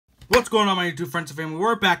What's going on, my YouTube friends and family?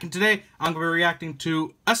 We're back, and today I'm going to be reacting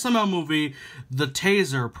to SML movie, The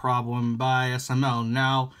Taser Problem by SML.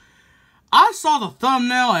 Now, I saw the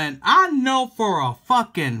thumbnail, and I know for a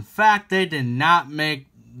fucking fact they did not make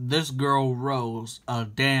this girl Rose a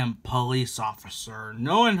damn police officer.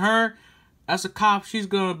 Knowing her, as a cop, she's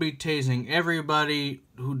going to be tasing everybody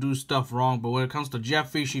who do stuff wrong, but when it comes to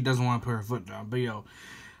Jeffy, she doesn't want to put her foot down. But yo,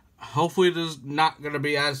 hopefully this is not going to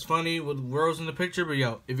be as funny with Rose in the picture. But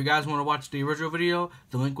yo, if you guys want to watch the original video,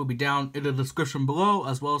 the link will be down in the description below,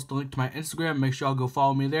 as well as the link to my Instagram. Make sure y'all go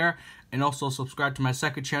follow me there. And also subscribe to my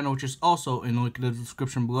second channel, which is also in the link in the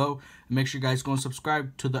description below. And make sure you guys go and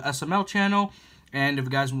subscribe to the SML channel. And if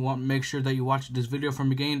you guys want to make sure that you watch this video from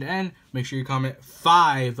beginning to end, make sure you comment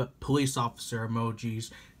 5 police officer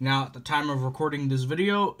emojis. Now, at the time of recording this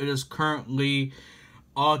video, it is currently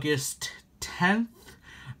August 10th.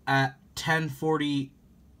 At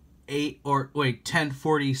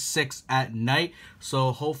 10:46 at night.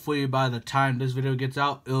 So hopefully by the time this video gets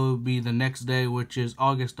out, it will be the next day, which is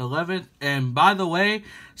August 11th. And by the way,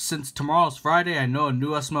 since tomorrow's Friday, I know a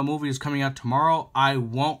new SML movie is coming out tomorrow. I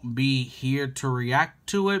won't be here to react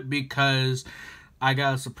to it because I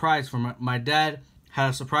got a surprise from my dad. Had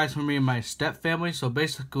a surprise for me and my step family. So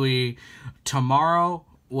basically tomorrow,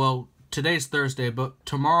 well, today's Thursday, but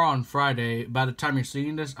tomorrow on Friday, by the time you're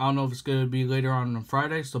seeing this, I don't know if it's going to be later on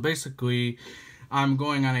Friday. So basically, I'm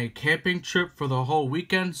going on a camping trip for the whole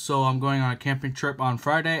weekend. So I'm going on a camping trip on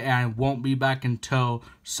Friday, and I won't be back until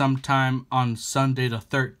sometime on Sunday the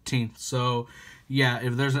 13th. So yeah,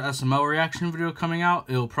 if there's an SML reaction video coming out,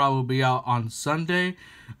 it'll probably be out on Sunday.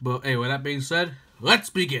 But hey, with that being said, let's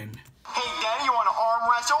begin. Hey, Daddy, you want to arm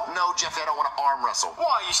wrestle? No, Jeffy, I don't want to arm wrestle.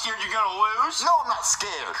 Why? You scared you're going to lose? No, I'm not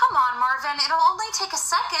scared. Come on, Marvin. It'll only take a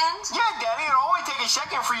second. Yeah, Daddy, it'll only take a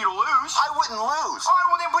second for you to lose. I wouldn't lose. All right,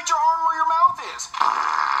 well, then put your arm where your mouth is.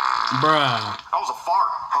 Bruh. That was a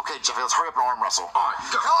fart. Okay, Jeffy, let's hurry up and arm wrestle. All right,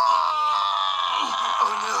 go.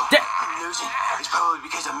 Oh, no. I'm losing. It's probably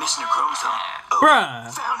because I'm missing a chromosome. Oh,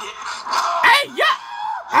 Bruh. found it. Hey,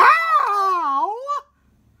 yeah! Ow!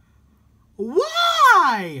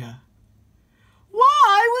 Why?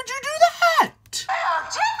 Why would you do that?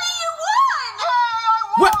 Jimmy, you won! Yay, I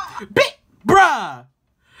won! What? Bruh!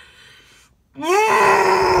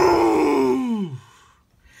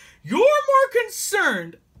 You're more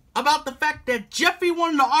concerned about the fact that Jeffy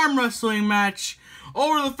won the arm wrestling match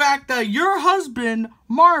over the fact that your husband,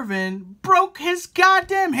 Marvin, broke his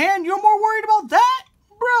goddamn hand. You're more worried about that?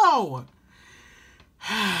 Bro.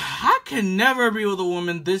 I can never be with a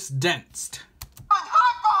woman this densed.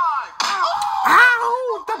 High five!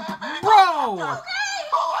 Ow! Bro! Oh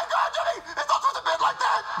my God, Jeffy! It's not supposed to bend like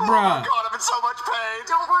that! Bruh. Oh my God, I'm in so much pain!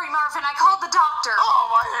 Don't worry, Marvin. I called the doctor. Oh,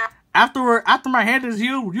 my hand! After my hand is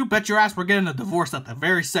healed, you bet your ass we're getting a divorce at the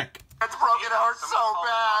very second. It's broken, it hurts so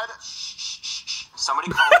bad! Shh.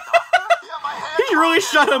 Somebody call the doctor. Yeah, my hand! He really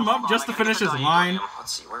shut him up just to finish his line.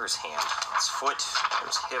 Let's see, where's hand? That's foot,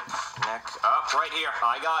 there's hip, neck, up, right here.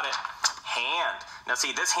 I got it. Hand. Now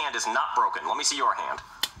see, this hand is not broken. Let me see your hand.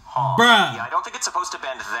 Oh, Bruh. yeah, I don't think it's supposed to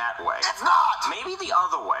bend that way. It's not! Maybe the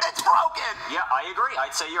other way. It's broken! Yeah, I agree.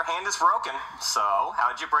 I'd say your hand is broken. So,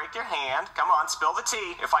 how'd you break your hand? Come on, spill the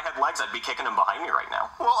tea. If I had legs, I'd be kicking them behind me right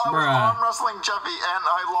now. Well, I was Bruh. arm wrestling Jeffy and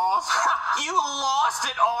I lost. You lost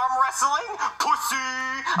at arm wrestling? Pussy!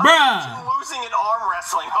 Bruh. Losing at arm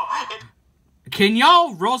wrestling. Oh, it Can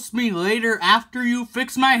y'all roast me later after you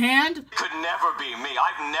fix my hand? could never be me.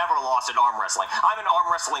 I've never lost at arm wrestling. I'm an arm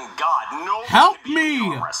wrestling god. No Help one can beat me.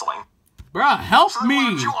 at arm wrestling. Bruh, help So why me.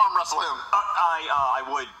 don't you arm wrestle him? I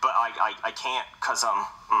would, but I can't, cause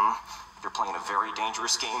you're playing a very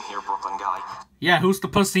dangerous game here, Brooklyn guy. Yeah, who's the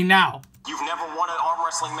pussy now? You've never won an arm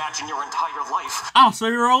wrestling match in your entire life. Oh, so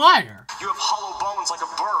you're a liar. You have hollow bones like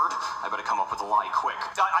a bird. I better come up with a lie quick.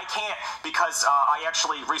 I can't because I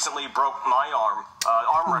actually recently broke my arm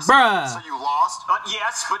wrestling. Bruh. So you lost?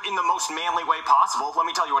 Yes, but in the most manly way possible. Let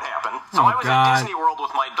me tell you what happened. So Oh, I was God. at Disney World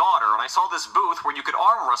with my daughter, and I saw this booth where you could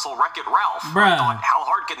arm wrestle Wreck-It Ralph. Bruh. I thought, how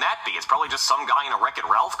hard can that be? It's probably just some guy in a Wreck-It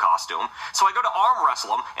Ralph costume. So I go to arm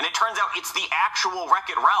wrestle him, and it turns out it's the actual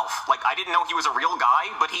Wreck-It Ralph. Like, I didn't know he was a real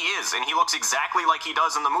guy, but he is, and he looks exactly like he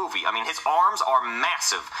does in the movie. I mean, his arms are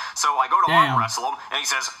massive. So I go to Damn. arm wrestle him, and he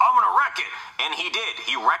says, I'm gonna wreck it. And he did.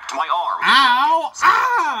 He wrecked my arm. Ow! So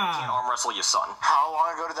I can't Ah! arm wrestle your son. How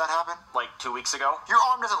long ago did that happen? Like 2 weeks ago. Your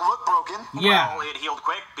arm doesn't look broken. Yeah. Well, it healed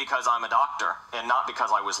quick because I'm a doctor, and not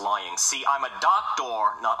because I was lying. See, I'm a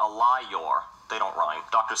doctor, not a liar. They don't rhyme.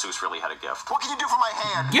 Dr. Seuss really had a gift. What can you do for my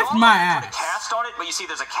hand? Gift my Put a ass. cast on it, but you see,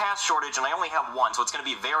 there's a cast shortage, and I only have one, so it's going to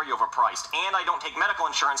be very overpriced. And I don't take medical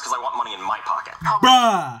insurance because I want money in my pocket.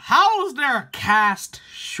 Bruh, how is there a cast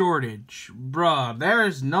shortage? Bruh, there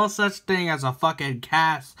is no such thing as a fucking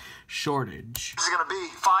cast shortage. What's it gonna be?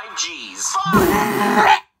 5 G's.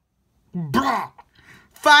 Bruh.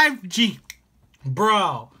 5G.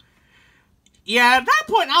 Bro. Yeah, at that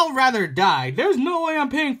point, I would rather die. There's no way I'm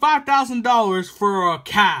paying $5,000 for a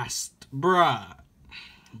cast. Bruh.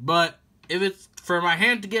 But if it's for my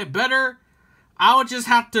hand to get better, I would just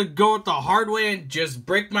have to go with the hard way and just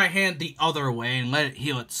break my hand the other way and let it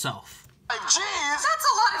heal itself. 5 G's? That's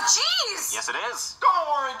a lot of G's. Yes, it is. Don't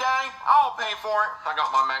worry, Daddy. I'll pay for it. I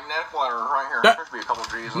got my magnetic letters right here. That- There should be a couple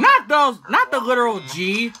G's. in Not there. those, not the There's literal one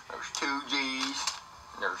G. There's 2 G's.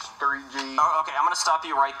 There's 3 G's. Oh, okay, I'm going to stop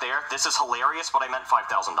you right there. This is hilarious, but I meant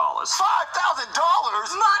 $5,000.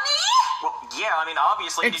 $5,000? Money? Well, yeah, I mean,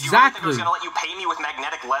 obviously. Did you really think I was Exactly. going to let you pay me with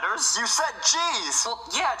magnetic letters? You said G's. Well,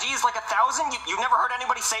 yeah, geez, like 1,000? You've never heard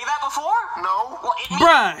anybody say that before? No. Well, it means...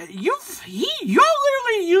 Bruh, y'all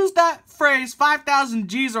literally used that phrase 5,000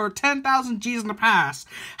 G's or 10,000 G's in the past.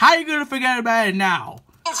 How you gonna forget about it now?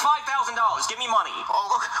 It's $5,000. Give me money. Oh,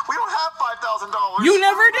 look, we don't have $5,000. You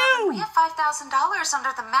never We do! have $5,000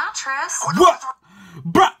 under the mattress. What?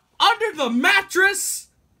 Bruh, under the mattress?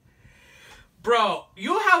 Bro,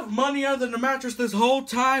 you have money under the mattress this whole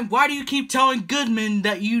time. Why do you keep telling Goodman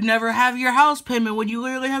that you never have your house payment when you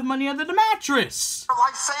literally have money under the mattress? For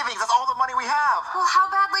life savings, that's all the money we have. Well, how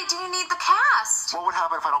badly do you need the cast? What would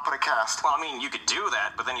happen if I don't put a cast? Well, I mean, you could do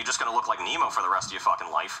that, but then you're just going to look like Nemo for the rest of your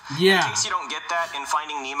fucking life. Yeah. In case you don't get that, in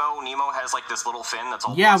Finding Nemo, Nemo has, like, this little fin that's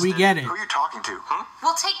all Yeah, we busted. get it. Who are you talking to?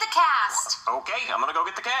 We'll take the cast. Okay, I'm going to go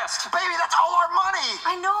get the cast. Baby, that's all our money.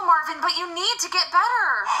 I know, Marvin, but you need to get better.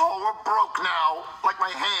 Oh, we're broke now. Like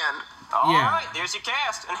my hand. All Yeah. right, there's your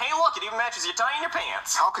cast. And hey, look, it even matches your tie and your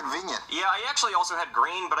pants. How convenient. Yeah, I actually also had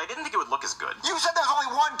green, but I didn't think it would look as good. You said there's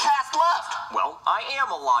only one cast left. Well, I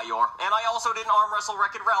am a liar, and I also didn't arm wrestle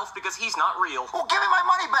Wreck-It Ralph because he's not real. Well, give me my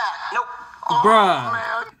money back. Nope. Oh, Bruh.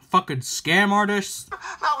 man. Fucking scam artists.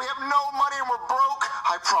 Now we have no money and we're broke.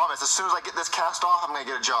 I promise, as soon as I get this cast off, I'm gonna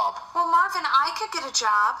get a job. Well, Marvin, I could get a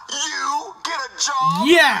job. You get a job?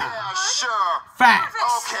 Yeah. Yeah, sure. Facts.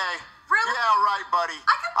 Okay. Really? Yeah, right, buddy.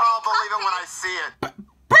 I can I'll bake believe it when I cupcakes. see it.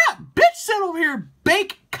 Bruh, bitch sit over here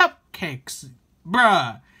bake cupcakes.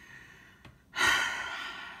 Bruh.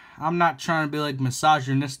 I'm not trying to be like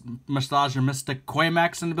misogynistic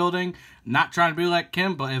Quaymax in the building. Not trying to be like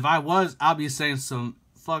Kim, but if I was, I'll be saying some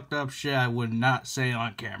fucked up shit I would not say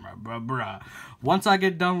on camera. Bruh. Once I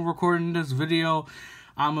get done recording this video,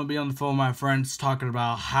 I'm gonna be on the phone with my friends talking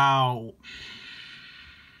about how...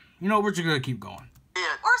 You know, we're just gonna keep going.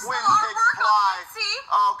 Or sell When our pigs work on fly. Etsy.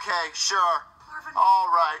 Okay, sure. Marvin. All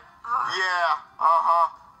right. Yeah, uh-huh.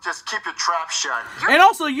 Just keep your trap shut. And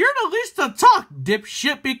also, you're the least to talk,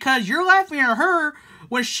 dipshit, because you're laughing at her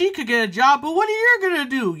when she could get a job. But what are you gonna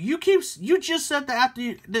do? You just said that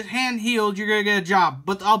after the hand healed, you're gonna get a job.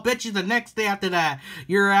 But I'll bet you the next day after that,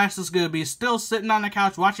 your ass is gonna be still sitting on the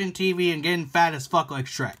couch watching TV and getting fat as fuck like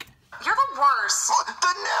Shrek. You're the worst.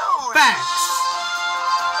 The news! Facts.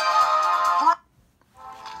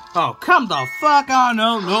 Oh, come the fuck on!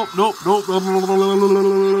 Nope.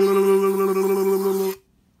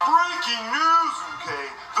 Breaking news, okay?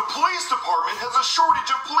 The police department has a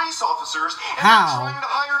shortage of police officers, and How? they're trying to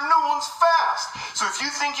hire new ones fast. So if you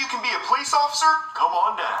think you can be a police officer, come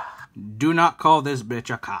on down. Do not call this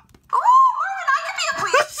bitch a cop. Ooh, Marvin, I could be a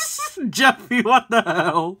police. Jeffy, what the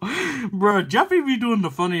hell? Bro, Jeffy be doing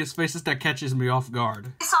the funniest faces that catches me off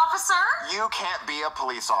guard. Officer? You can't be a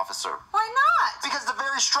police officer. Why not? Because it's a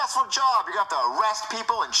very stressful job. You have to arrest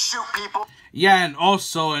people and shoot people. Yeah, and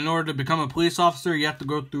also, in order to become a police officer, you have to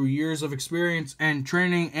go through years of experience and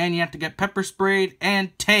training, and you have to get pepper sprayed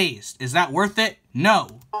and tased. Is that worth it? No.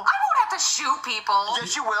 I won't have to shoot people.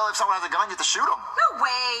 Yes, you will. If someone has a gun, you have to shoot them. No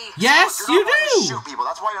way. Yes, You're you not allowed to do! shoot people.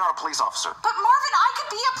 That's why you're not a police officer. But Marvin, I could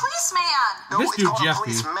be a policeman. No, This it's dude, called Jeffy. a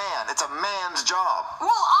policeman. It's a man's job.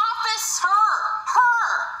 Well, officer.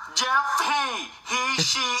 Her. Jeff, he,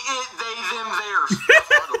 she, it, they, them, theirs.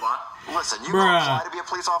 Listen, you Bruh. can apply to be a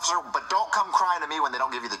police officer, but don't come crying to me when they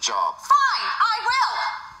don't give you the job. Fine, I will.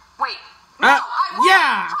 Wait. No, I won't.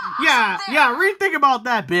 Yeah, rethink about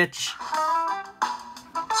that, bitch.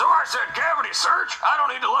 So I said cavity search. I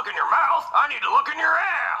don't need to look in your mouth. I need to look in your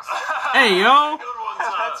ass. Hey, yo.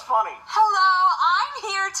 That's funny. Hello, I'm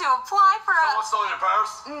here to apply for a... Someone stole your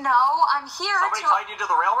purse? No, I'm here Somebody tied you to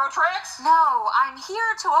the railroad tracks? No, I'm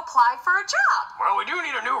here to apply for a job. Well, we do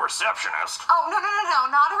need a new receptionist. Oh, no,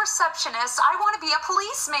 not a receptionist. I want to be a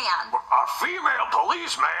policeman. A female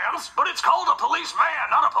policeman? But it's called a policeman,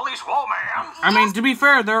 not a policewoman. I mean, to be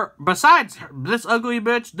fair, besides this ugly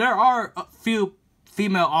bitch, there are a few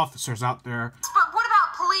female officers out there. But what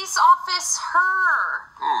about police officer?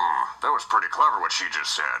 That was pretty clever what she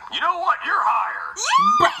just said. You know what? You're hired.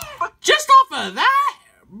 Bruh, just off of that,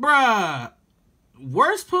 bruh,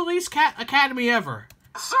 worst police academy ever.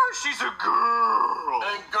 Sir, she's a girl.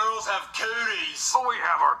 And girls have cooties. But we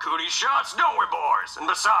have our cootie shots, don't we, boys? And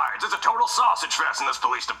besides, it's a total sausage fest in this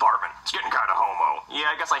police department. It's getting kind of homo.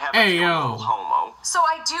 Yeah, I guess I have a little homo. So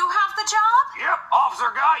I do have the job? Yep,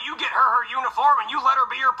 Officer Guy, you get her uniform and you let her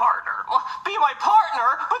be your partner. Well, be my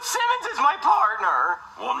partner? But Simmons is my partner.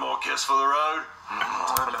 One more kiss for the road.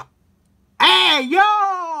 Hey, yo,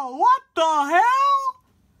 what the hell?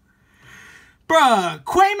 Bruh,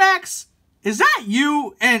 Quaymax, is that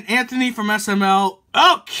you and Anthony from SML?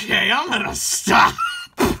 Okay, I'm gonna stop.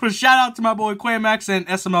 Shout out to my boy Quaymax and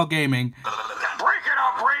SML Gaming. Break it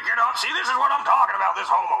up, break it up. See, this is what I'm talking about, this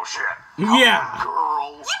homo shit. Yeah.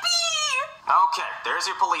 Girl. Yippee! Okay, there's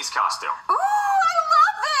your police costume. Ooh, I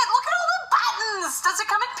love it! Look at all the buttons! Does it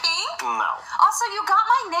come in pink? No. Also, you got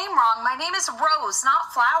my name wrong. My name is Rose, not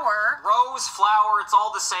Flower. Rose, flower, it's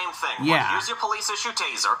all the same thing. Yeah. Here's your police issue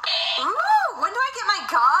taser. Ooh, when do I get my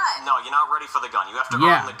gun? No, you're not ready for the gun. You have to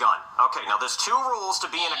earn the gun. Okay, now there's 2 rules to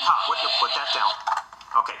being a cop. Put that down.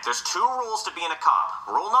 Okay, there's 2 rules to being a cop.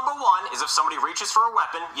 Rule number 1 is if somebody reaches for a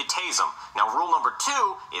weapon, you tase them. Now, rule number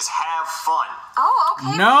 2 is have fun. Oh,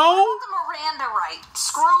 okay. No. What about the Miranda rights?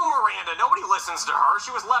 Screw Miranda. Nobody listens to her.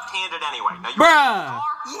 She was left-handed anyway. Now, you Bruh. ready in the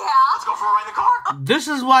car? Yeah. Let's go for a ride in the car.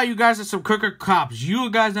 This is why you guys are some crooked cops.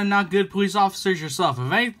 You guys are not good police officers yourself.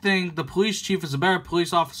 If anything, the police chief is a better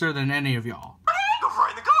police officer than any of y'all. Go for a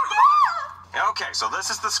ride in the car. Okay, so this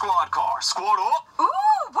is the squad car. Squad up. Ooh,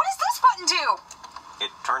 what does this button do?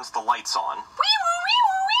 It turns the lights on. Wee-woo,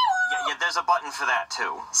 wee-woo, wee-woo. Yeah, there's a button for that,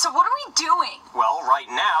 too. So what are we doing? Well, right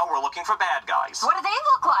now, we're looking for bad guys. What do they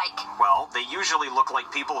look like? Well, they usually look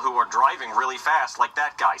like people who are driving really fast, like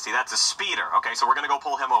that guy. See, that's a speeder. Okay, so we're gonna go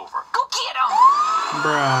pull him over. Go get him.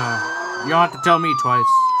 Bruh. You don't have to tell me twice.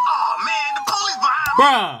 Oh, man, the police behind me.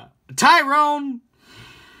 Bruh. Tyrone.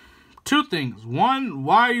 2 things. 1,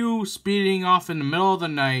 why are you speeding off in the middle of the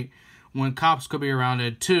night when cops could be around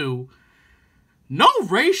it? 2, no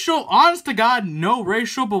racial, honest to God, no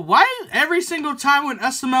racial, but why every single time when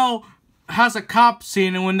SML has a cop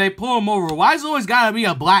scene and when they pull him over, why is it always gotta be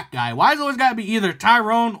a black guy? Why is it always gotta be either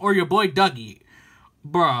Tyrone or your boy Dougie?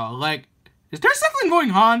 Bro, like, is there something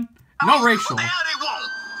going on? No racial. What the hell they want?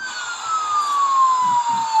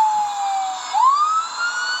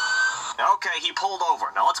 Okay, he pulled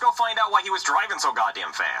over. Now let's go find out why he was driving so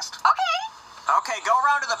goddamn fast. Okay. Okay, go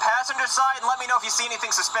around to the passenger side and let me know if you see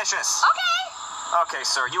anything suspicious. Okay. Okay,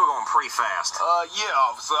 sir, you were going pretty fast. Yeah,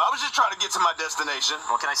 officer. I was just trying to get to my destination.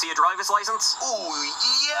 Well, can I see your driver's license? Ooh,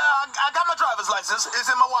 yeah, I got my driver's license.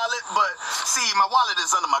 It's in my wallet, but see, my wallet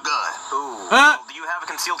is under my gun. Ooh. Do you have a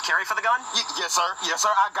concealed carry for the gun? Yes, sir. Yes,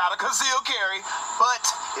 sir. I got a concealed carry, but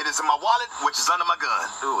it is in my wallet, which is under my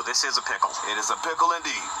gun. Ooh, this is a pickle. It is a pickle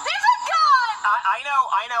indeed. There's a gun.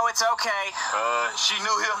 I know, it's okay. She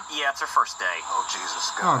new here? Yeah, it's her first day. Oh,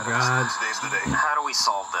 Jesus. Oh, God. God. Today's the day. How do we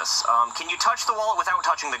solve this? Can you touch the wallet without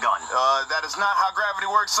touching the gun? That is not how gravity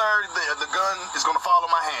works, sir. The gun is going to fall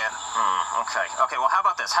on my hand. Okay. Okay, well, how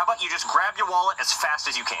about this? How about you just grab your wallet as fast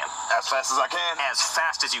as you can? As fast as I can? As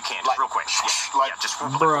fast as you can, just real quick. Yeah, just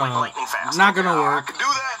like lightning fast. Not gonna I work. can do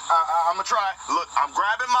that. I'm going to try. Look, I'm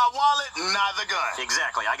grabbing my wallet, not the gun.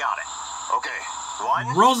 Exactly, I got it. Okay.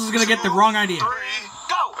 1, Rose is gonna get the wrong idea. 3,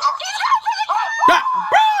 go!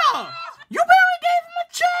 Bro! You barely gave him a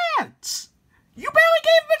chance! You barely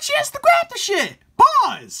gave him a chance to grab the shit!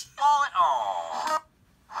 Pause! Wallet, oh.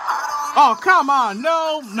 Oh, come on!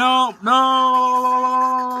 No!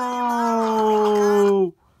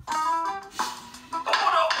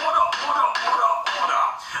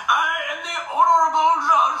 I am the Honorable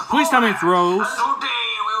Judge. Please tell me it's Rose.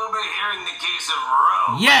 Today we will be hearing the case of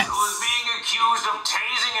Rose, Yes. who is being accused of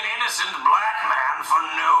tasing an innocent black man for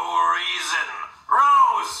no reason.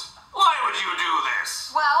 Rose, why would you do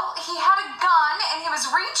this? Well, he had a gun and he was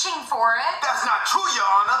reaching for it. That's not true, Your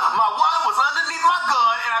Honor. My wallet was underneath my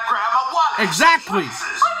gun, and I grabbed my wallet. Exactly.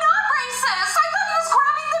 I'm not racist. I thought he was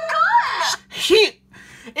grabbing the gun.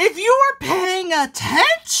 If you were paying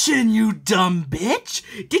attention, you dumb bitch,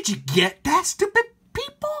 did you get that, stupid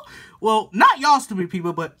people? Well, not y'all stupid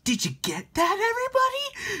people, but did you get that,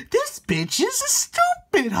 everybody? This bitch is a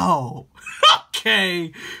stupid hoe.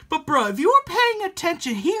 Okay, but bro, if you were paying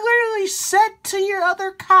attention, he literally said to your other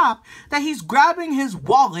cop that he's grabbing his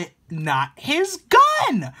wallet, not his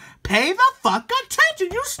gun. Pay the fuck attention,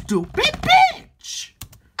 you stupid bitch.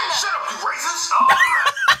 Shut up, you racist!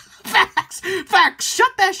 Facts, shut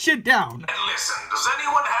that shit down. And listen, does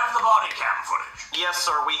anyone have the body cam footage? Yes,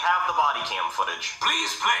 sir, we have the body cam footage.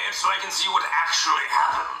 Please play it so I can see what actually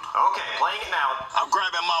happened. Okay, playing it now. I'm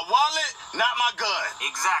grabbing my wallet, not my gun.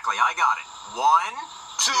 Exactly, I got it. 1,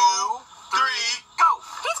 2, 3, go!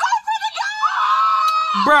 He's going for the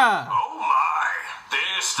gun! Bruh. Oh my.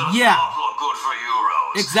 This does Yeah. not look good for you,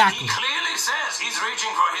 Rose. Exactly. He clearly says he's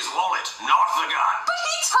reaching for his wallet, not the gun. But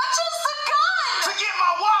he touches the gun! To get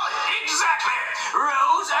my wallet! Exactly!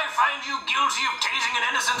 Rose, I find you guilty of tasing an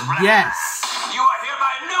innocent black Yes. man. You are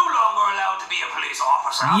hereby no longer allowed to be a police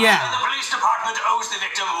officer. Yeah. And the police department owes the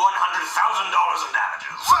victim $100,000 in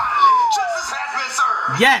damages. Finally, justice has been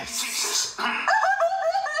served. Yes. Jesus.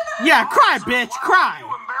 Yeah, cry, bitch, cry. You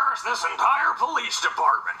embarrass this entire police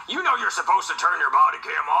department. You know you're supposed to turn your body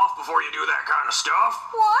cam off before you do that kind of stuff.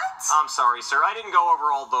 What? I'm sorry, sir. I didn't go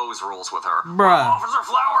over all those rules with her. Bruh. Officer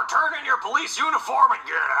Flower, turn in your police uniform and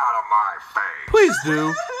get out of my face. Please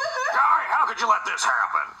do. Guy, how could you let this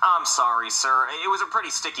happen? I'm sorry, sir. It was a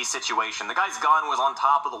pretty sticky situation. The guy's gun was on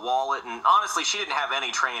top of the wallet, and honestly, she didn't have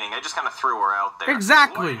any training. I just kind of threw her out there. Why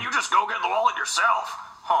Exactly. didn't you just go get the wallet yourself?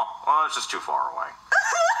 Huh. Well, it's just too far away.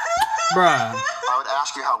 Bruh. I would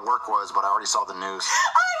ask you how work was, but I already saw the news.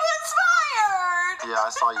 I was fired! Yeah,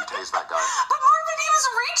 I saw you tase that guy. But Marvin, he was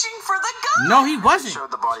reaching for the gun! No, he wasn't.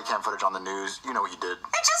 Showed the body cam footage on the news. You know what you did.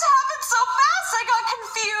 It just happened so fast, I got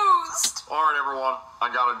confused! Alright everyone,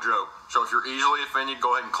 I got a joke. So if you're easily offended,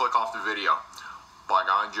 go ahead and click off the video. But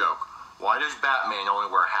I got a joke. Why does Batman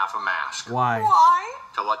only wear half a mask? Why? Why?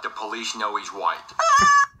 To let the police know he's white.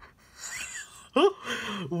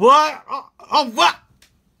 What? Oh, what?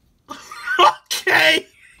 Okay.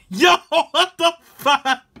 Yo, what the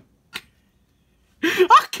fuck?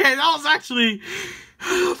 Okay, that was actually...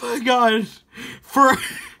 Oh my god. For...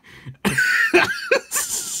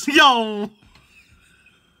 Yo.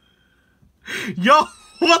 Yo,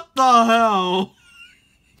 what the hell?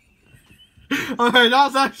 Alright, that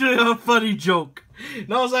was actually a funny joke.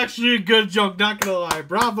 That was actually a good joke, not gonna lie.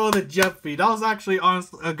 Bravo to Jeffy. That was actually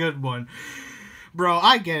honestly a good one. Bro,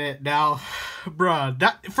 I get it now. Bro,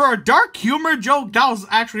 that for a dark humor joke, that was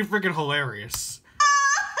actually freaking hilarious.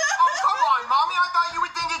 Oh, come on, Mommy. I thought you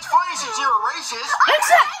would think it's funny since you're a racist.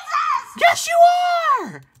 Exactly. Yes, you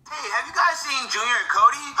are. Hey, have you guys seen Junior and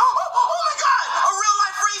Cody? Oh my God, a real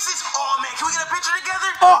life racist. Oh man, can we get a picture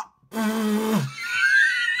together?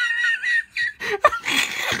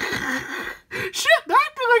 Shit,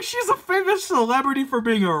 acting like she's a famous celebrity for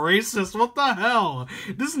being a racist. What the hell?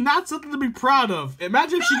 This is not something to be proud of.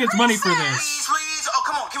 Imagine if she gets money for this. Please. Oh,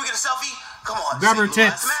 come on. Can we get a selfie? Come on. Grab her Say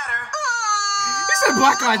tits. Blue Lives Matter. You said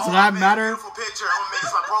Black Lives man, Matter. Beautiful picture. I'm gonna make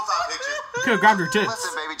this my profile picture. Could have grabbed her tits.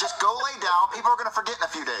 Listen, baby, just go lay down. People are gonna forget in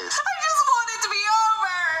a few days. I just want it to be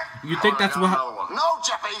over! You think that's what... No,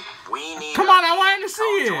 Jeffy. We need... Come on, I wanted to see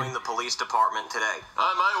I'll join it. the police department today.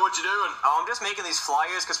 Hi mate, what you doing? Oh, I'm just making these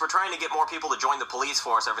flyers because we're trying to get more people to join the police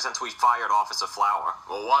force ever since we fired Officer Flower.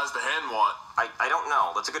 Well, why's the hen want? I don't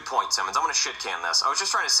know. That's a good point, Simmons. I'm gonna shit can this. I was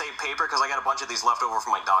just trying to save paper because I got a bunch of these left over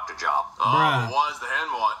from my doctor job. Oh, Bruh. well, why's the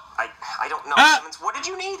hen want? I don't know, Simmons. What did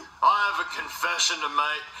you need? I have a confession to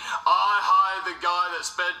make. I hired the guy that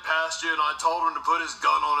sped past you and I told him to put his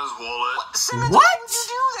gun on his wallet. Simmons, What? why would you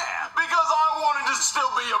do that? Because I wanted to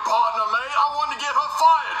still be a partner, mate. I wanted to get her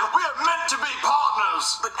fired. We are meant to be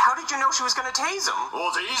partners. But how did you know she was gonna tase him?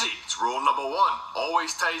 Well, it's easy. It's rule number 1.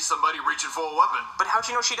 Always tase somebody reaching for a weapon. But how'd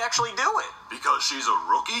you know she'd actually do it? Because she's a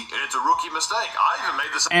rookie, and it's a rookie mistake. I even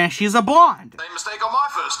made the And she's a blonde. same mistake on my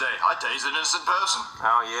first day. I tased an innocent person.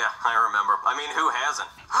 Oh, yeah, I remember. I mean, who hasn't?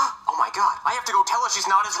 Oh, my God. I have to go tell her she's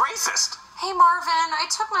not as racist. Hey Marvin, I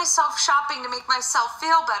took myself shopping to make myself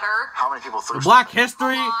feel better. How many people threw Black something?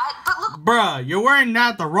 History? A lot, but look Bruh, you're wearing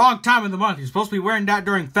that the wrong time of the month. You're supposed to be wearing that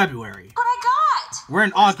during February. what I got. We're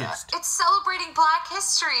in August. It's celebrating Black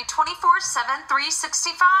History 24/7,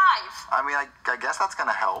 365. I mean, I guess that's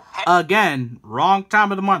gonna help. Again, wrong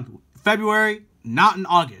time of the month. February, not in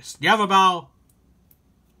August. You have about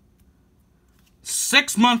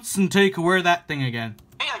 6 months until you can wear that thing again.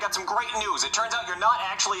 Hey, I got some great news. It turns out you're not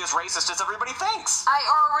actually as racist as everybody thinks. I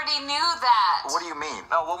already knew that. that? What do you mean?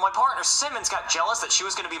 Oh, well, my partner Simmons got jealous that she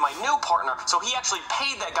was going to be my new partner, so he actually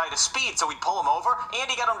paid that guy to speed so he'd pull him over, and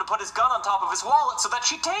he got him to put his gun on top of his wallet so that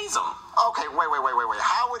she'd tase him. Okay, wait.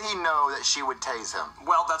 How would he know that she would tase him?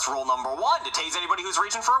 Well, that's rule number 1, to tase anybody who's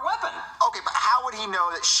reaching for a weapon. Okay, but how would he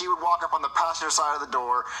know that she would walk up on the passenger side of the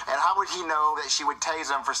door, and how would he know that she would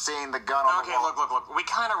tase him for seeing the gun on the wall? Okay, look. We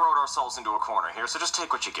kind of wrote ourselves into a corner here, so just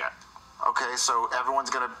take what you get. Okay, so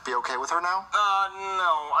everyone's gonna be okay with her now?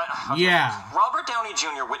 No. Okay. Yeah. Robert Downey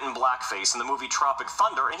Jr. went in blackface in the movie Tropic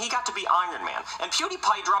Thunder, and he got to be Iron Man. And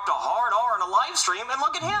PewDiePie dropped a hard R in a live stream, and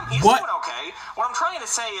look at him. He's What? doing okay. What I'm trying to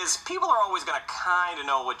say is, people are always gonna kind of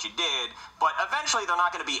know what you did, but eventually they're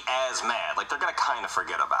not gonna be as mad. Like, they're gonna kind of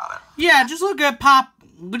forget about it. Yeah, just look at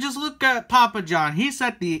Papa John. He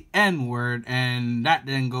said the N-word, and that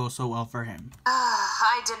didn't go so well for him.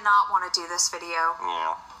 I did not want to do this video.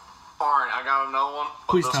 Yeah. Alright, I got another one.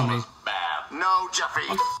 But Please this tell one me. is bad. No, Jeffy.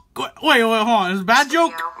 Wait, hold on. Is it a bad joke?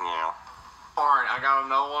 Video. Yeah. Alright, I got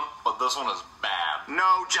another one. But this one is bad.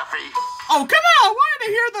 No, Jeffy. Oh, come on. I wanted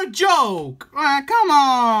to hear the joke. Come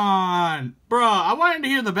on. Bruh, I wanted to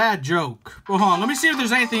hear the bad joke. Well, hold on. Let me see if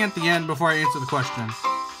there's anything at the end before I answer the question.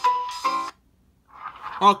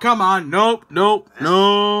 Oh, come on. Nope.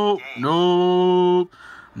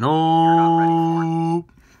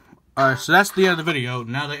 Alright, so that's the end of the video.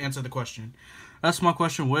 Now to answer the question. That's my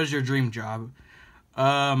question. What is your dream job?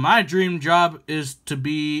 My dream job is to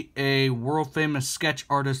be a world-famous sketch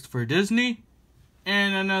artist for Disney.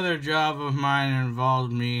 And another job of mine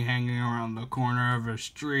involved me hanging around the corner of a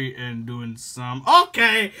street and doing some...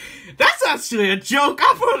 Okay, that's actually a joke.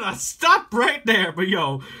 I'm gonna stop right there. But,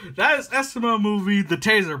 yo, that is SML movie, The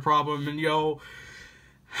Taser Problem. And, yo...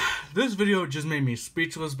 This video just made me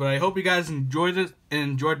speechless, but I hope you guys enjoyed it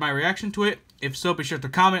and enjoyed my reaction to it. If so, be sure to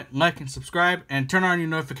comment, like, and subscribe, and turn on your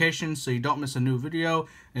notifications so you don't miss a new video.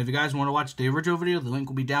 And if you guys want to watch the original video, the link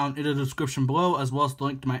will be down in the description below, as well as the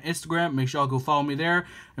link to my Instagram. Make sure y'all go follow me there,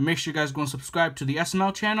 and make sure you guys go and subscribe to the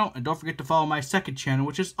SML channel, and don't forget to follow my second channel,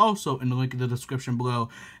 which is also in the link in the description below.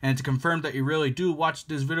 And to confirm that you really do watch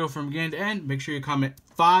this video from beginning to end, make sure you comment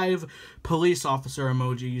 5 police officer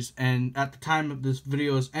emojis. And at the time of this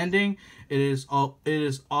video is ending, it is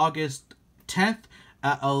August 10th.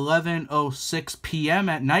 At 11:06 p.m.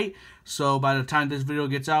 at night. So by the time this video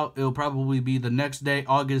gets out, it'll probably be the next day,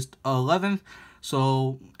 August 11th.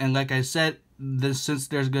 So, and like I said, since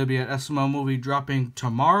there's going to be an SML movie dropping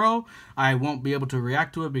tomorrow, I won't be able to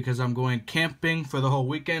react to it because I'm going camping for the whole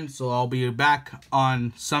weekend. So I'll be back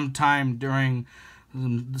on sometime during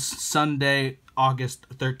Sunday, August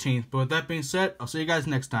 13th. But with that being said, I'll see you guys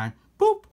next time.